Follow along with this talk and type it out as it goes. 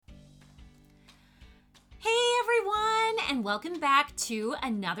and welcome back to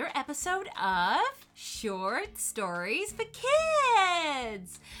another episode of Short Stories for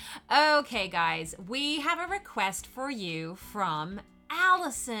Kids. Okay, guys, we have a request for you from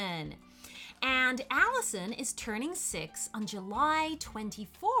Allison. And Allison is turning 6 on July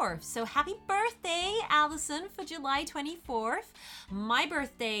 24th. So happy birthday, Allison, for July 24th. My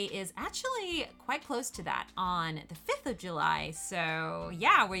birthday is actually quite close to that on the 5th of July. So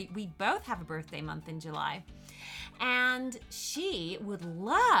yeah, we both have a birthday month in July. And she would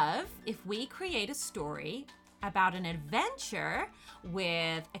love if we create a story about an adventure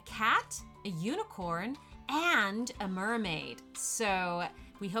with a cat, a unicorn, and a mermaid. So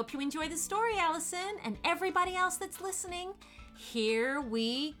we hope you enjoy the story, Allison, and everybody else that's listening. Here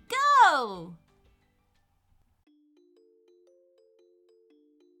we go!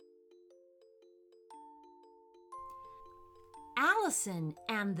 Allison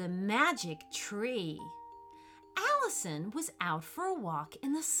and the Magic Tree. Allison was out for a walk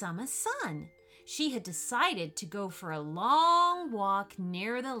in the summer sun. She had decided to go for a long walk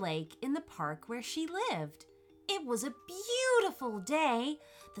near the lake in the park where she lived. It was a beautiful day.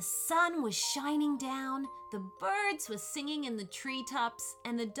 The sun was shining down, the birds were singing in the treetops,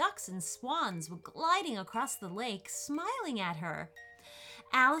 and the ducks and swans were gliding across the lake, smiling at her.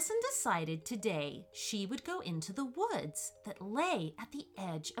 Allison decided today she would go into the woods that lay at the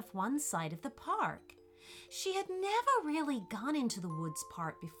edge of one side of the park. She had never really gone into the woods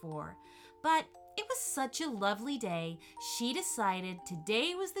part before, but it was such a lovely day, she decided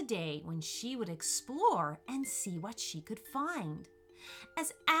today was the day when she would explore and see what she could find.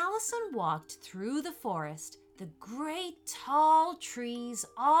 As Allison walked through the forest, the great tall trees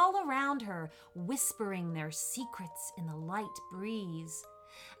all around her whispering their secrets in the light breeze,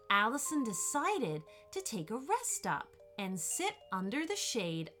 Allison decided to take a rest stop and sit under the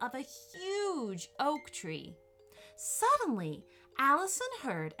shade of a huge oak tree. Suddenly, Allison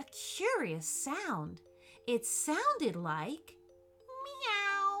heard a curious sound. It sounded like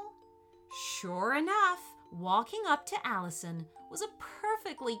meow. Sure enough, walking up to Allison was a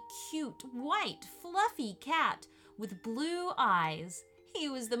perfectly cute, white, fluffy cat with blue eyes. He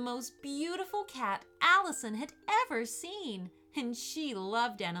was the most beautiful cat Allison had ever seen, and she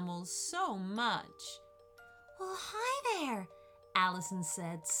loved animals so much. "Well, hi there," Allison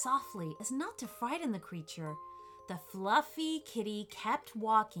said softly as not to frighten the creature. The fluffy kitty kept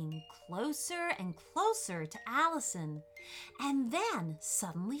walking closer and closer to Allison, and then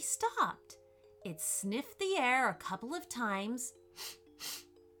suddenly stopped. It sniffed the air a couple of times,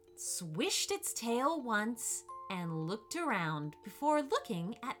 swished its tail once, and looked around before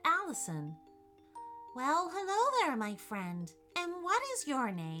looking at Allison. "Well, hello there, my friend. And what is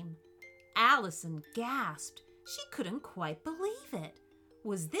your name?" Allison gasped. She couldn't quite believe it.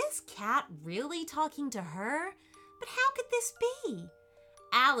 Was this cat really talking to her? But how could this be?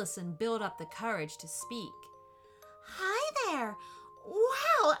 Allison built up the courage to speak. "Hi there.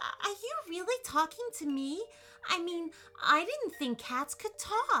 Wow, are you really talking to me? I didn't think cats could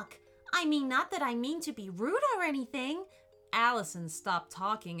talk. Not that I mean to be rude or anything." Allison stopped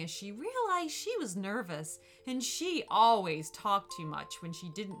talking as she realized she was nervous, and she always talked too much when she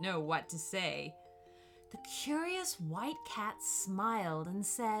didn't know what to say. The curious white cat smiled and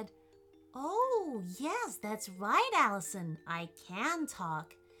said, "Oh, yes, that's right, Allison. I can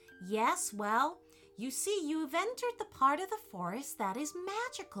talk. Yes, well, you see, you've entered the part of the forest that is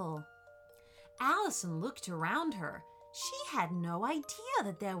magical." Allison looked around her. She had no idea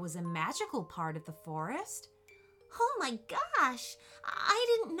that there was a magical part of the forest. "Oh my gosh, I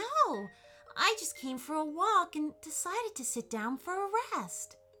didn't know. I just came for a walk and decided to sit down for a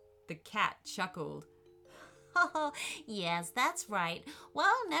rest." The cat chuckled. "Oh, yes, that's right.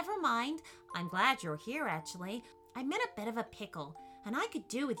 Well, never mind. I'm glad you're here, actually. I'm in a bit of a pickle, and I could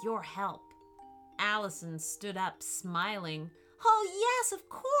do with your help." Allison stood up, smiling. "Oh, yes, of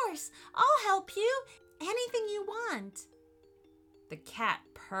course. I'll help you. Anything you want." The cat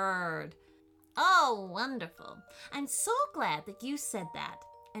purred. "Oh, wonderful. I'm so glad that you said that."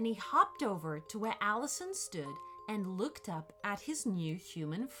 And he hopped over to where Allison stood and looked up at his new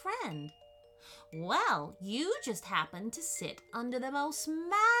human friend. "Well, you just happened to sit under the most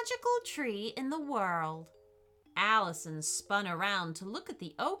magical tree in the world." Allison spun around to look at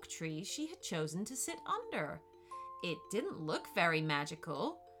the oak tree she had chosen to sit under. It didn't look very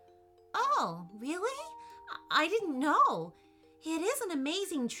magical. "Oh, really? I didn't know. It is an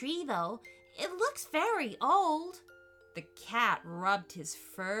amazing tree, though. It looks very old." The cat rubbed his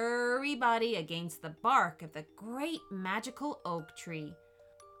furry body against the bark of the great magical oak tree.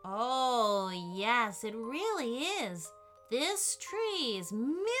 "Oh, yes, it really is. This tree is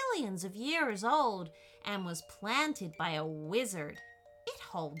millions of years old and was planted by a wizard. It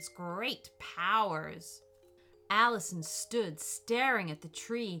holds great powers." Allison stood staring at the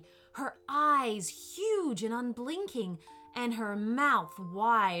tree, her eyes huge and unblinking, and her mouth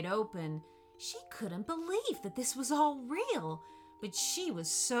wide open. She couldn't believe that this was all real, but she was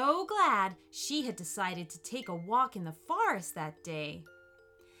so glad she had decided to take a walk in the forest that day.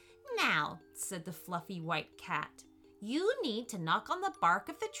 "Now," said the fluffy white cat, "you need to knock on the bark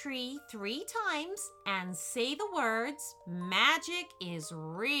of the tree 3 times and say the words, 'Magic is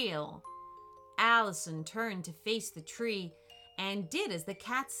real.'" Allison turned to face the tree and did as the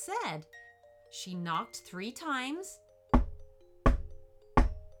cat said. She knocked 3 times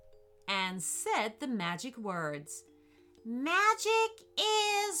and said the magic words, "Magic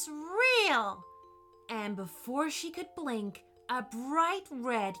is real." And before she could blink, a bright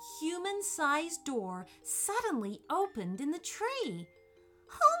red human-sized door suddenly opened in the tree.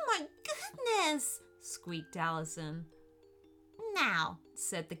 "Oh my goodness!" squeaked Allison. "Now,"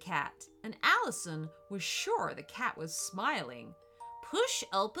 said the cat, and Allison was sure the cat was smiling, "push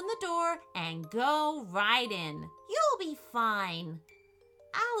open the door and go right in. You'll be fine."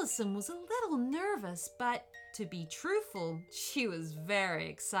 Allison was a little nervous, but to be truthful, she was very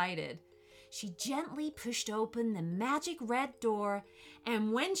excited. She gently pushed open the magic red door,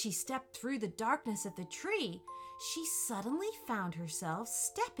 and when she stepped through the darkness of the tree, she suddenly found herself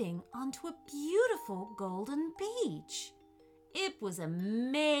stepping onto a beautiful golden beach. It was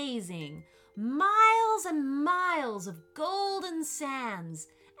amazing. Miles and miles of golden sands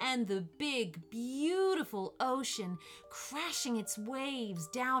and the big, beautiful ocean crashing its waves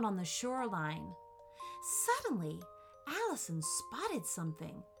down on the shoreline. Suddenly, Allison spotted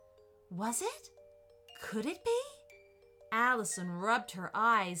something. Was it? Could it be? Allison rubbed her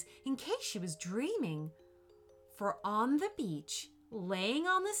eyes in case she was dreaming. For on the beach, laying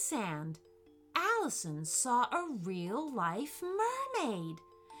on the sand, Allison saw a real-life mermaid.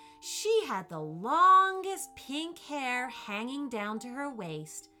 She had the longest pink hair hanging down to her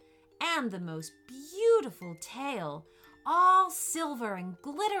waist and the most beautiful tail, all silver and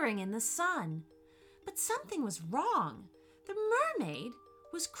glittering in the sun. But something was wrong. The mermaid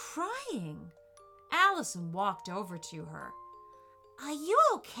was crying. Allison walked over to her. "Are you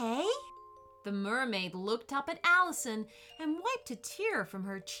okay?" The mermaid looked up at Allison and wiped a tear from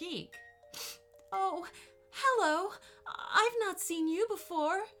her cheek. "Oh, hello. I've not seen you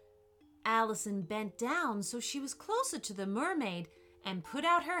before." Allison bent down so she was closer to the mermaid and put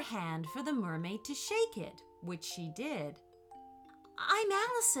out her hand for the mermaid to shake it, which she did. "I'm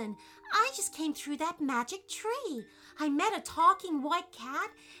Allison. I just came through that magic tree. I met a talking white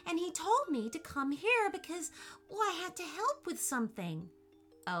cat, and he told me to come here because, I had to help with something."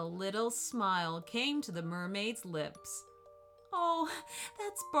 A little smile came to the mermaid's lips. "Oh,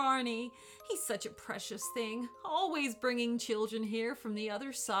 that's Barney. He's such a precious thing, always bringing children here from the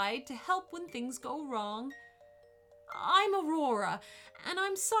other side to help when things go wrong. I'm Aurora, and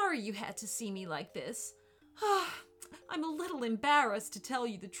I'm sorry you had to see me like this. I'm a little embarrassed to tell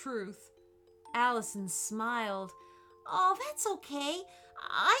you the truth." Allison smiled. "Oh, that's okay.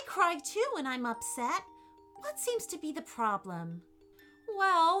 I cry too when I'm upset. What seems to be the problem?"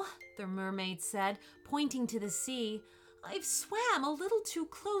 "Well," the mermaid said, pointing to the sea, "I've swam a little too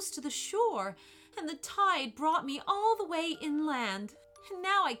close to the shore, and the tide brought me all the way inland, and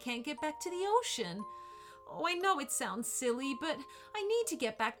now I can't get back to the ocean. Oh, I know it sounds silly, but I need to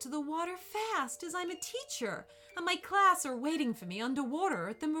get back to the water fast as I'm a teacher, and my class are waiting for me underwater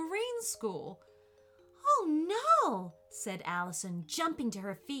at the marine school." "Oh, no," said Allison, jumping to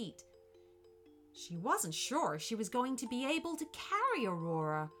her feet. She wasn't sure she was going to be able to carry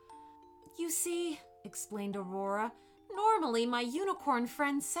Aurora. "You see," explained Aurora, "normally my unicorn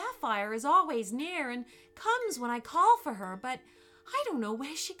friend Sapphire is always near and comes when I call for her, but I don't know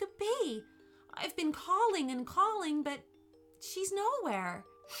where she could be. I've been calling and calling, but she's nowhere."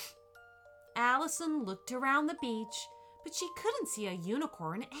 Allison looked around the beach, but she couldn't see a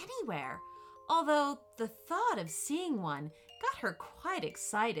unicorn anywhere, although the thought of seeing one got her quite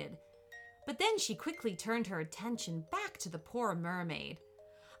excited. But then she quickly turned her attention back to the poor mermaid.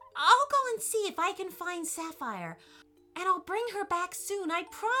 "I'll go and see if I can find Sapphire, and I'll bring her back soon, I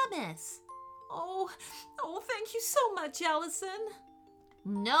promise." Oh, thank you so much, Allison."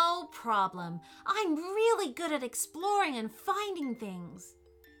 "No problem. I'm really good at exploring and finding things."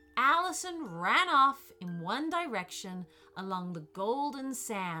 Allison ran off in one direction along the golden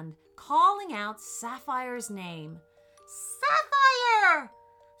sand, calling out Sapphire's name. "Sapphire!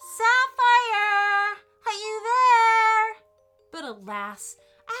 Sapphire! Are you there?" But alas,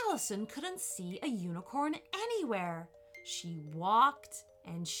 Allison couldn't see a unicorn anywhere. She walked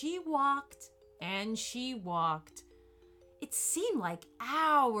and she walked and she walked. It seemed like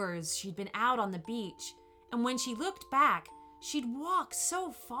hours she'd been out on the beach, and when she looked back, she'd walked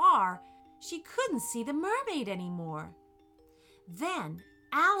so far she couldn't see the mermaid anymore. Then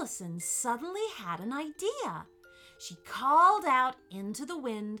Allison suddenly had an idea. She called out into the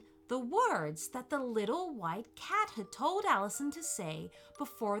wind the words that the little white cat had told Allison to say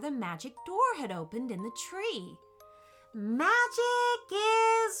before the magic door had opened in the tree. "Magic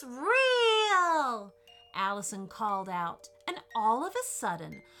is real!" Allison called out, and all of a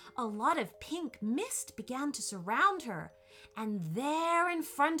sudden, a lot of pink mist began to surround her, and there in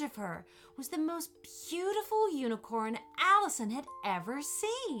front of her was the most beautiful unicorn Allison had ever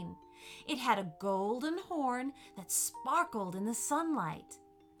seen. It had a golden horn that sparkled in the sunlight.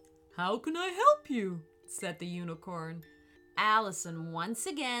 "How can I help you?" said the unicorn. Allison once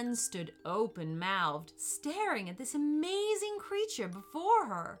again stood open-mouthed, staring at this amazing creature before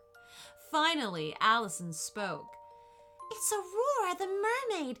her. Finally, Allison spoke. "It's Aurora the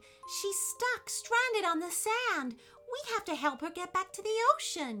mermaid. She's stuck, stranded on the sand. We have to help her get back to the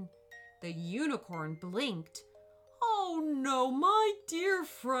ocean." The unicorn blinked. "Oh no, my dear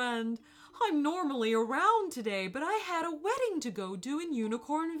friend. I'm normally around today, but I had a wedding to go to in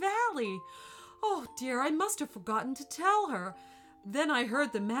Unicorn Valley. Oh dear, I must have forgotten to tell her. Then I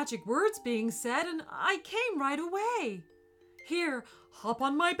heard the magic words being said and I came right away. Here, hop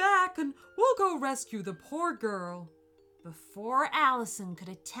on my back and we'll go rescue the poor girl." Before Allison could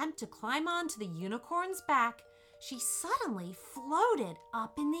attempt to climb onto the unicorn's back, she suddenly floated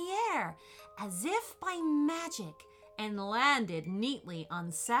up in the air as if by magic and landed neatly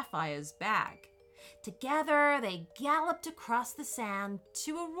on Sapphire's back. Together, they galloped across the sand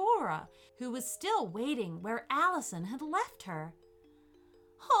to Aurora, who was still waiting where Allison had left her.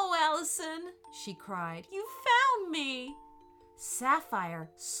 "Oh, Allison," she cried, "you found me!"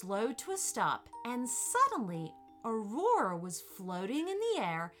 Sapphire slowed to a stop, and suddenly Aurora was floating in the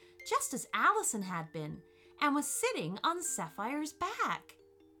air just as Allison had been, and was sitting on Sapphire's back.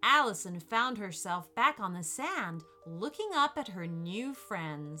 Allison found herself back on the sand, looking up at her new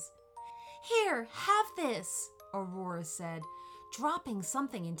friends. "Here, have this," Aurora said, dropping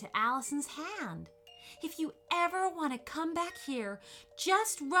something into Allison's hand. "If you ever want to come back here,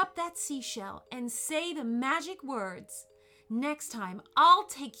 just rub that seashell and say the magic words. Next time, I'll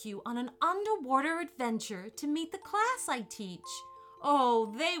take you on an underwater adventure to meet the class I teach.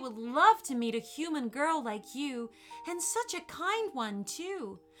 Oh, they would love to meet a human girl like you, and such a kind one,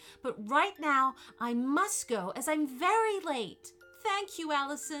 too. But right now, I must go as I'm very late. Thank you,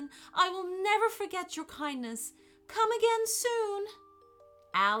 Allison. I will never forget your kindness. Come again soon."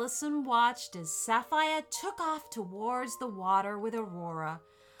 Allison watched as Sapphire took off towards the water with Aurora.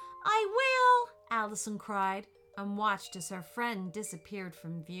 "I will," Allison cried, and watched as her friend disappeared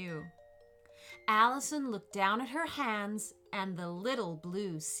from view. Allison looked down at her hands and the little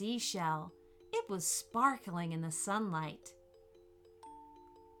blue seashell. It was sparkling in the sunlight.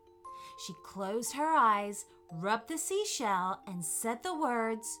 She closed her eyes, rubbed the seashell, and said the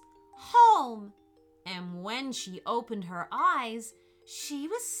words, "Home." And when she opened her eyes, she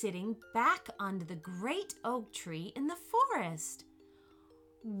was sitting back under the great oak tree in the forest.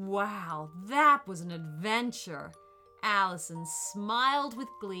 Wow, that was an adventure! Allison smiled with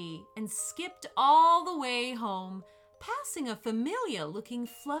glee and skipped all the way home, passing a familiar-looking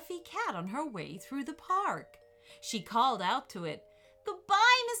fluffy cat on her way through the park. She called out to it,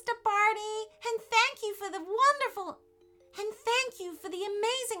 "Goodbye, Mr. Barney, and thank you for the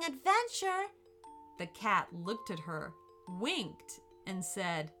amazing adventure." The cat looked at her, winked, and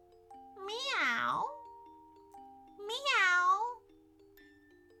said, "Meow, meow."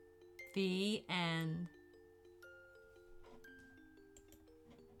 The end.